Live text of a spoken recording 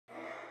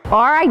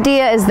Our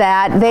idea is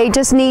that they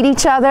just need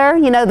each other.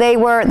 You know,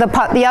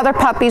 the other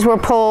puppies were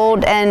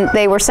pulled and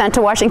they were sent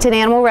to Washington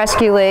Animal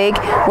Rescue League,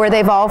 where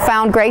they've all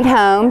found great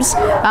homes.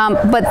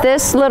 But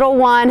this little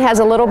one has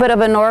a little bit of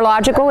a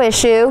neurological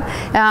issue,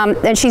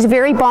 and she's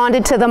very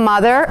bonded to the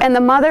mother, and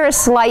the mother is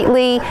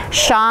slightly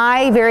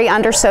shy, very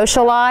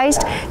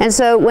under-socialized, and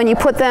so when you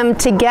put them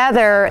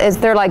together,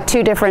 they're like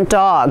two different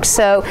dogs.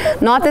 So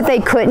not that they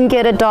couldn't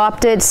get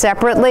adopted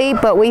separately,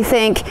 but we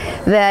think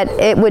that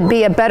it would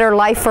be a better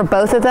life for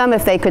both of them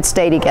if they could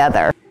stay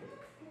together.